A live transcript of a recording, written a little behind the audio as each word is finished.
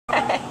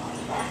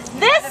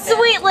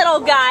sweet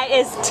little guy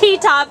is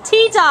Teetop.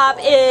 Teetop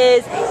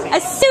is a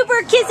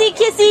super kissy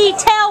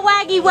tail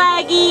waggy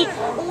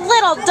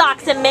little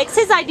dachshund mix.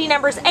 His ID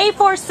number is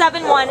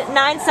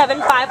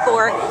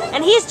A4719754,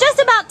 and he's just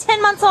about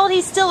 10 months old.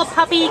 He's still a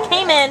puppy. He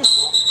came in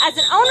as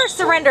an owner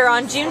surrender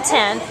on June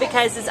 10th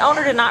because his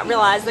owner did not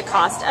realize the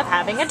cost of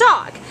having a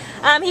dog.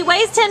 He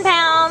weighs 10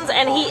 pounds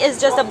and he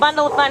is just a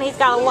bundle of fun. He's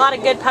got a lot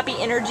of good puppy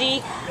energy.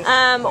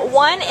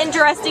 One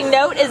interesting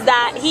note is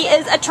that he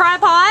is a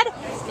tripod.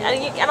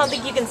 I don't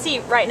think you can see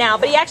right now,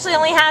 but he actually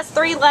only has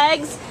 3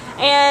 legs,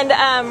 and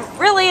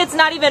really it's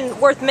not even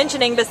worth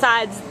mentioning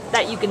besides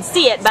that you can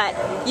see it, but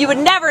you would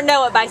never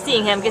know it by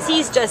seeing him because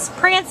he's just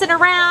prancing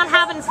around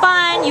having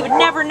fun. You would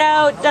never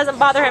know. It doesn't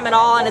bother him at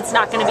all, and it's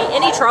not going to be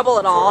any trouble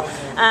at all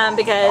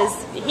because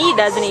he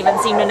doesn't even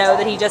seem to know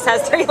that he just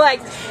has 3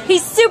 legs.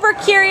 He's super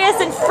curious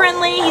and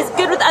friendly. He's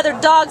good with other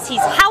dogs. He's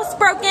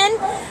housebroken.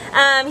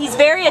 He's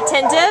very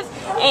attentive,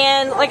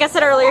 and like I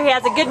said earlier, he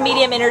has a good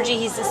medium energy.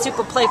 He's a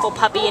super playful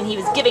puppy, and he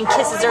was giving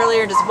kisses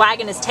earlier, just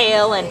wagging his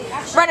tail and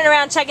running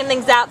around checking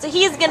things out. So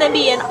he's going to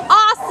be an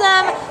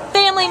awesome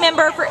family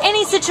member for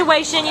any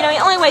situation. You know, he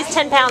only weighs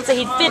 10 pounds, so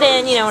he'd fit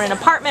in, you know, in an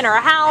apartment or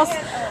a house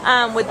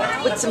with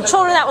some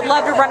children that would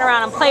love to run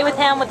around and play with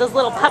him with his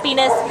little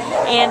puppiness,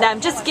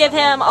 and just give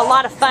him a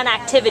lot of fun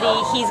activity.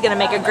 He's going to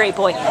make a great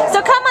boy.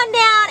 So come on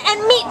down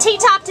and meet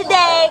Teetop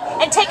today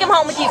and take him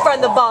home with you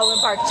from the Baldwin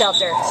Park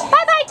shelter.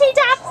 Bye-bye,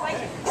 Teetop.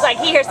 He's like,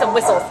 he hears some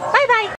whistles. Bye-bye.